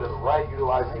back down to the right,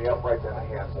 utilizing the uprights and the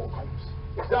handholds.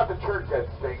 It's not the church that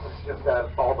stinks, it's just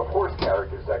that all the horse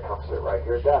carriages that come sit right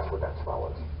here, that's what that smell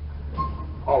is.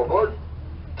 All aboard.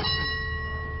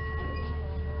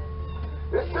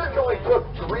 This church only took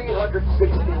 361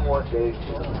 days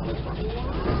to complete.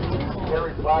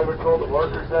 Terry Flagler told the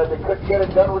workers that they couldn't get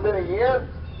it done within a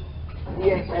year.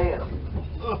 He ain't paying them.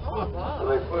 So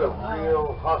they put a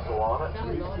real hustle on it,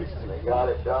 and they got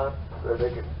it done so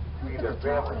they could feed their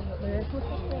families.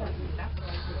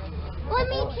 Let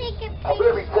me take a I'm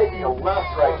going to be taking a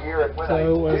left right here, and when So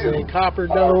it was I do, a copper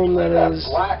dome that is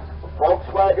black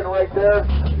Volkswagen right there.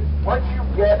 Once you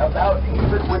get about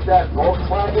even with that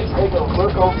Volkswagen, take a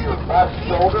look over your left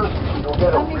shoulder. You'll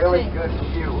get a really good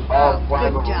view of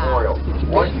Flagler Memorial.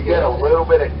 Once you get a little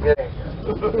bit of getting.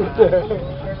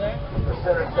 The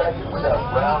center section with that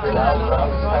rounded out,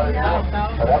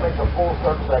 that makes a full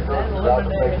circle that goes throughout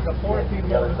the face to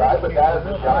the other side, but that is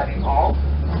the dining hall.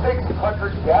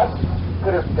 600 guests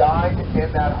could have dined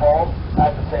in that hall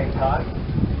at the same time.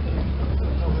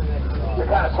 The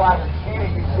kind of plastic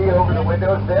sheeting you see over the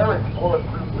windows there is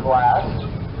bulletproof glass.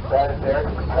 That is there to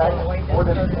protect more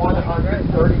than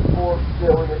 $134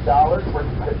 billion worth of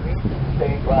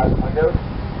stained glass windows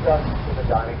just in the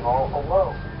dining hall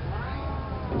alone.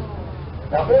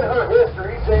 Now, in her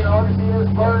history, St. Augustine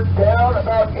was burned down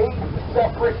about 8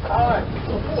 separate times.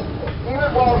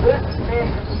 Even while this is being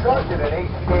constructed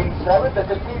in 1887, the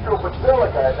Cathedral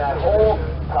Basilica and that whole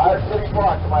entire city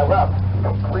block to my left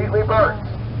completely burned.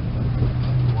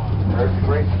 There's the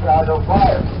Great Chicago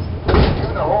Fire.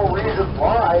 Even the whole reason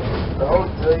why the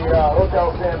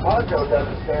Hotel San Pancho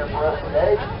doesn't stand for us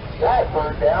today, that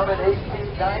burned down in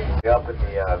 1890. Up in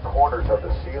the corners of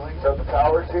the ceilings of the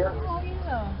towers here. Oh,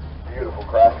 yeah. Beautiful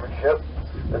craftsmanship.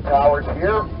 The towers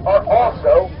here are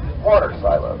also water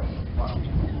silos.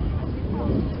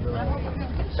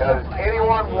 Now, does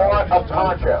anyone want a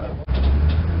poncho?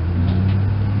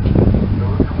 So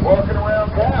if you're walking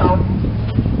around town,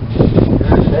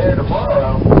 you're there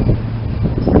tomorrow,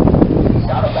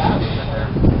 got a bathroom in there.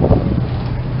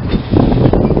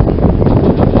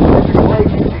 It's a great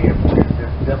museum.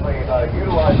 It's definitely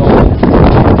utilize all the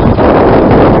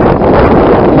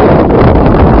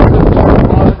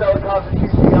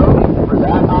for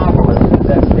that obelisk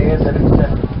that stands at its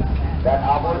center. That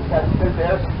obelisk has stood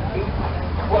there since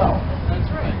 1812. That's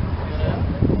right.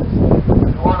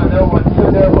 If you want to know what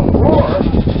stood there before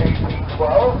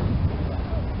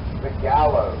 1812, the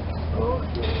gallows.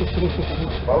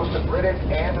 Both the British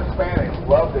and the Spanish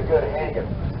loved a good hanging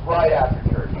right after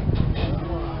church.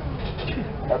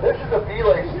 Now this is a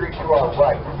Ville Street to our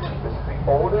right. This is the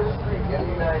oldest street in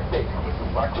the United States. It's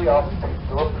directly off the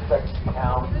Philip II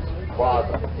Town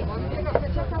Plaza.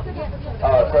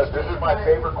 So this is my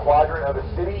favorite quadrant of the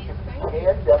city. You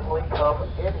can definitely come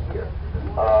in here.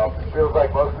 It feels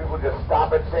like most people just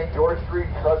stop at St. George Street,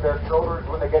 shrug their shoulders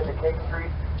when they get to King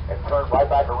Street, and turn right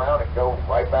back around and go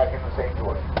right back into St.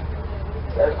 George.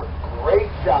 There's some great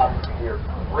shops here.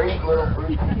 Great little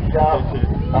boutique shops.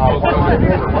 One of my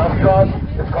favorite restaurants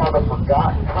is called the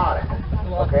Forgotten Tonic.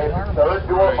 Okay, it's the third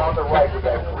door on the right with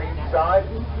that green sign.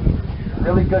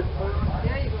 Really good food.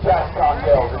 Best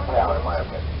cocktails in town, in my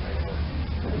opinion.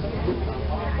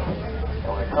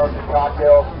 And when it comes to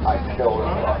cocktails, I know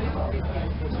what I'm talking about.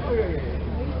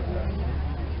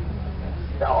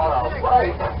 Now on our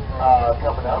right,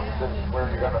 coming up, this is where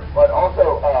you're gonna, but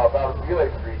also about Ville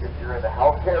Street, if you're in the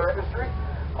healthcare industry,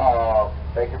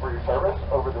 thank you for your service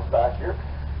over this past year.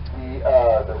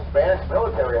 The Spanish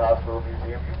Military Hospital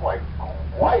Museum, you might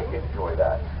quite enjoy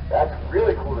that. That's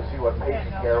really cool to see what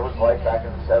patient care was like back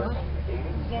in the 70s and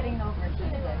 80s. Getting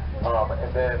overheated. And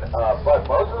then, but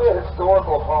most of the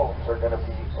historical homes are going to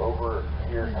be over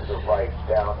here to the right,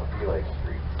 down Ville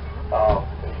Street.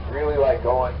 It's really like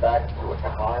going back to a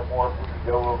time warp when you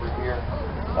go over here.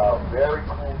 Very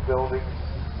cool buildings,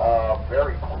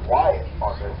 very quiet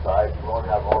on this side. You won't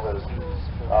have all those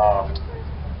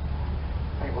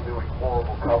people doing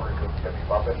horrible coverage of Jimmy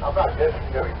Buffett. I'm not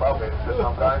dissing Jimmy Buffett, but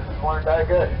sometimes he's weren't that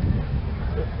good.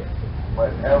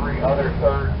 But every other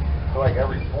third, so like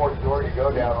every fourth door you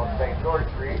go down on St. George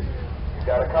Street, you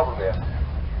got a cover band.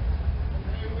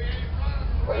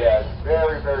 But yeah, it's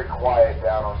very, very quiet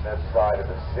down on this side of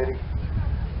the city.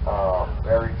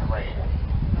 Very tranquil.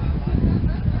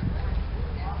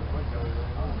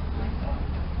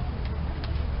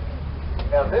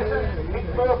 Now this is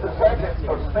Philip II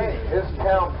of Spain, his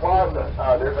town plaza.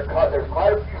 There's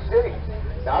quite a few cities.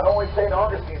 Not only St.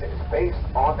 Augustine is based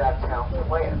on that town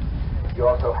plan. You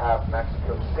also have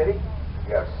Mexico City.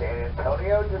 You have San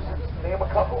Antonio, just to name a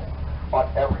couple. On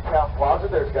every town plaza,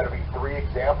 there's going to be 3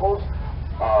 examples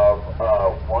of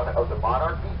one of the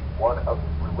monarchy, one of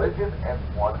religion, and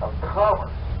one of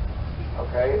commerce.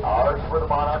 Okay, ours for the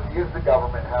monarchy is the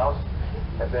government house,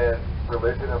 and then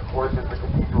religion, of course, is the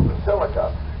Cathedral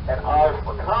Basilica, and ours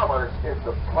for commerce is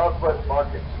the Public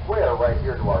Market Square right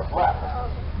here to our left.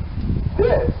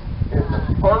 This is the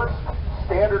first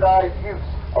standardized use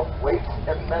of weights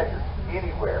and measures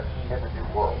anywhere in the New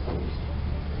World.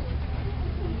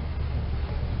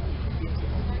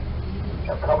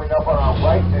 Now coming up on our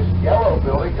right, this yellow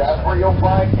building, that's where you'll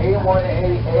find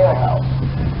A1A Ale House.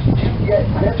 You can get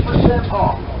 10%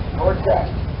 off your check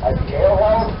at the Ale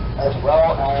House, as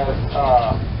well as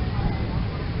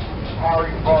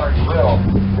Harry's Bar and Grill,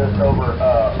 just over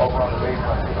on the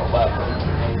basement to the left.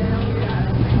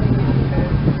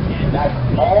 And that's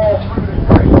all food and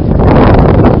drink.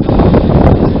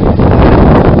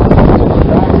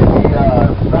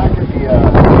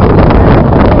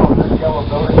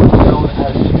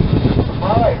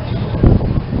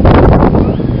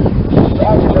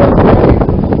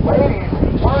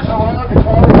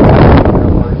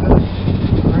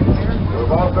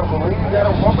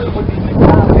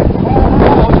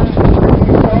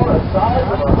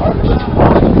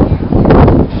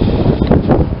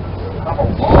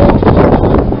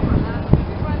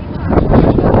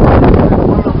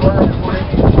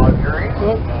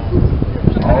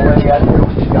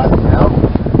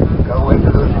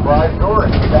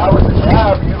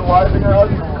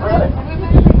 credit.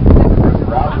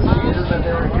 Throughout the season that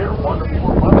they're here, 1 to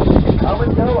 4 months, you can come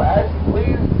and go as you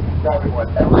please, tell me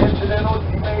whatever incidentals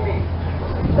you may need.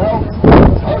 Yourself,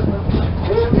 husband,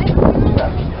 kids, etc.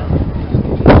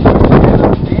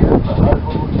 The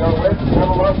husband would go in,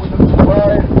 settle up with the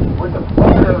surprise, with the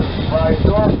fire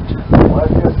door.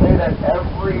 Let's just say that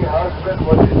every husband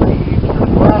was indeed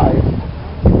surprised.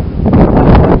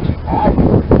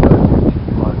 Actually,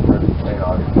 on St.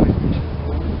 Augustine.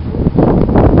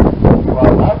 You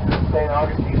are left at St.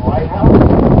 Augustine Lighthouse,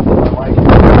 like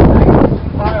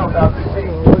 90 miles out to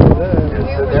sea. We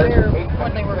were there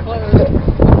when they were closed.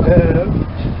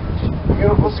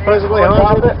 Beautiful, Supposedly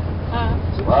haunted.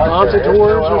 Haunted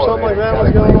tours or something like that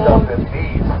was going on.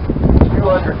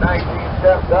 219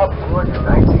 steps up,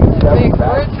 219 steps Big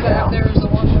back bridge down. back there is the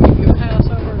one where you can pass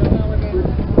over to Alligator.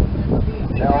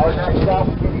 Now our next stop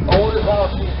will be the Oldest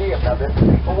House Museum. Now this is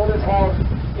the oldest house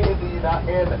in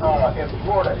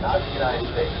Florida, not the United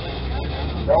States.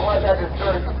 Don't let that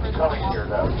discourage you from coming here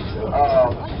though.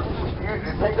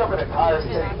 It takes up an entire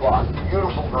city block.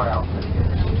 Beautiful ground.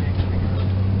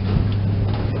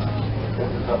 This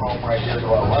is the home right here to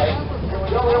our right. We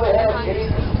don't really have any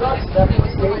construction after the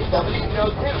state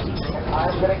 1702. And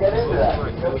I'm going to get into that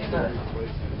in just a minute.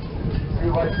 If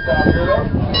you'd like to stop here though,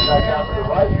 back down to the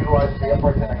right, utilize the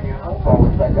upright center handle,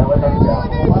 always back down, let us down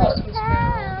to the left.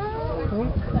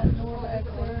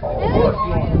 Oh, look.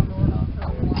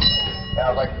 Now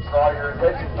I'd like to draw your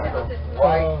attention to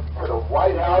the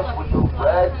White House with the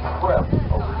red trim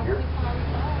over here.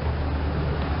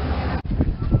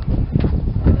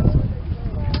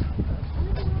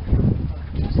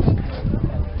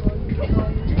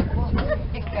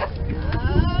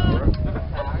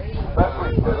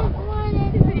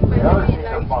 The other scenes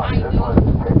are fine. This one is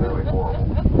particularly horrible.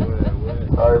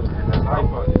 Sorry for your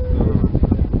misery.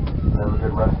 Have a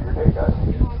good rest of your day, guys.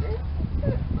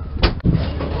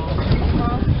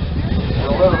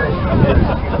 You'll literally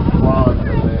see the frogs of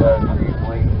the trees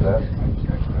leaves there.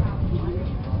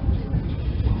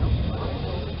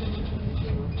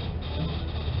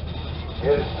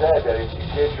 It is said that if you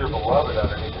kiss your beloved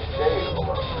underneath the shade of a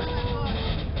love tree,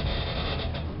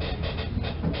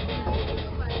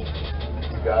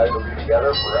 guys will be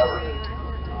together forever.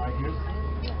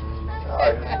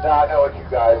 I do not know what you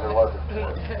guys are looking for.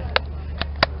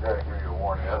 I'm going to give you a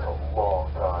warning. That's a long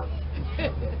time.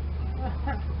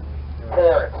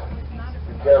 Parents,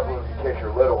 be careful if you kiss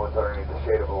your little ones underneath the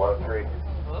shade of a love tree.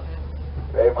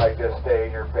 They might just stay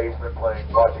in your basement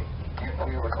watching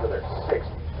YouTube until they're 60.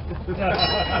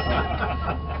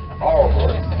 All of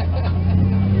us.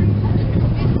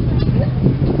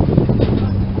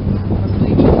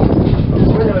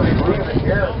 We're going to be leaving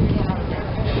here,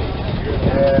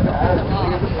 and as we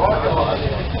leave the parking lot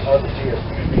of the DSC,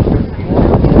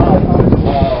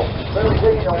 we're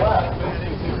taking a left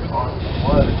on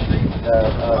one of the streets that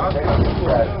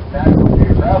National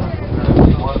Geographic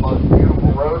considers one of the most beautiful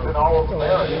roads in all of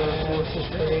America.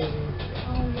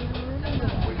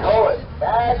 We call it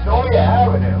Magnolia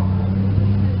Avenue,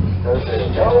 because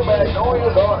there's no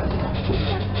magnolias on it.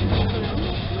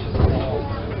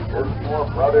 There's more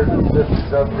brothers and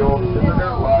sisters of the old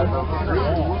visitor live on the street.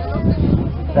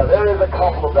 Now there is a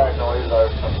couple of magnolias, I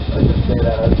just say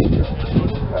that as a joke.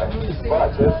 Okay.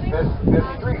 But this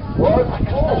street was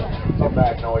full of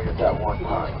magnolias at one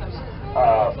time.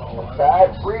 A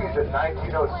bad freeze in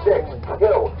 1906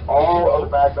 killed all of the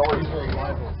magnolia trees.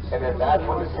 And then that's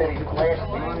when the city planted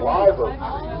these live oak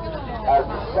trees. As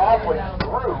the saplings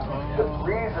grew, the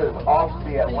breezes off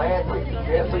the Atlantic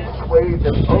gently swayed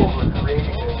them over,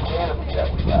 creating this canopy that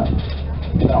we have.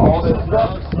 Now all this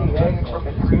stuff you see hanging from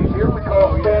the trees here, we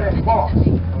call Spanish moss.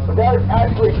 But that is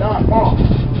actually not moss.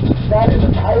 That is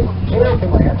a type of air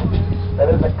plant that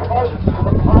is a cousin to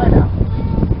the pineapple.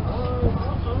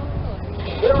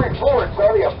 Henry Ford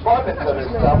saw the abundance of this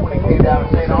stuff when he came down to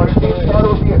St. Augustine and thought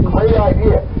it would be a great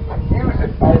idea to use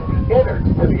it as the innards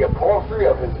to the upholstery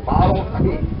of his Model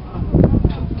T.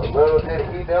 But little did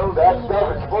he know that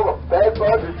stuff is full of bed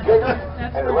bugs and chiggers,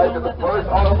 and it led to the first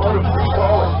automotive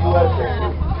recall in U.S.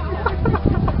 history.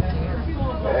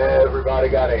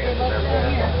 Everybody got answers there,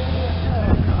 man.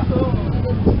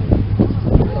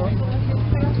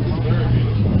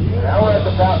 Now we're at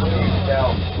the Fountain of Youth.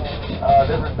 Now,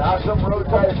 this is not some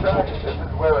roadside attraction. This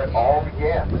is where it all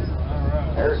began.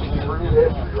 There's true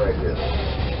history right here.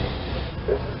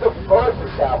 This is the first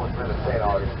establishment of St.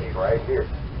 Augustine right here.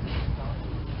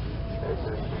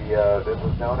 This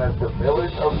was known as the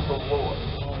Village of the Lord.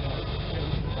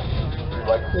 We'd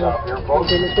like to stop here, folks.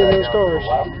 Didn't see no stars.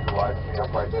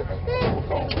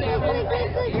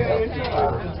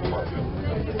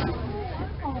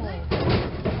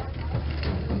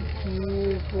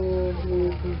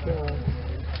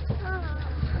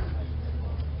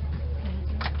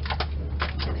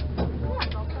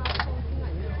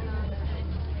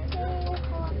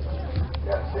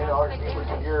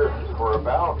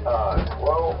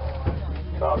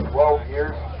 about 12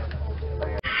 years.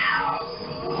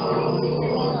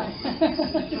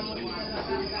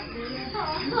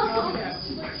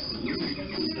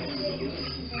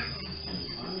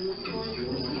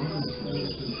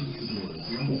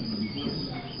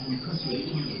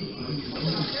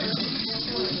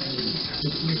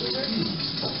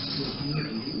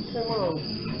 Come on.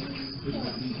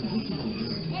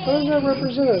 How does that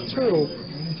represent a turtle?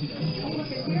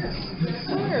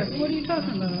 Where? What are you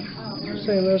talking about? You're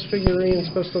saying those figurines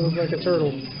supposed to look like a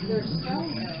turtle. They're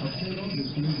stone.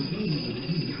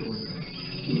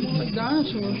 Like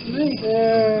dinosaurs to me.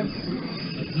 Yeah.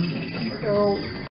 Well,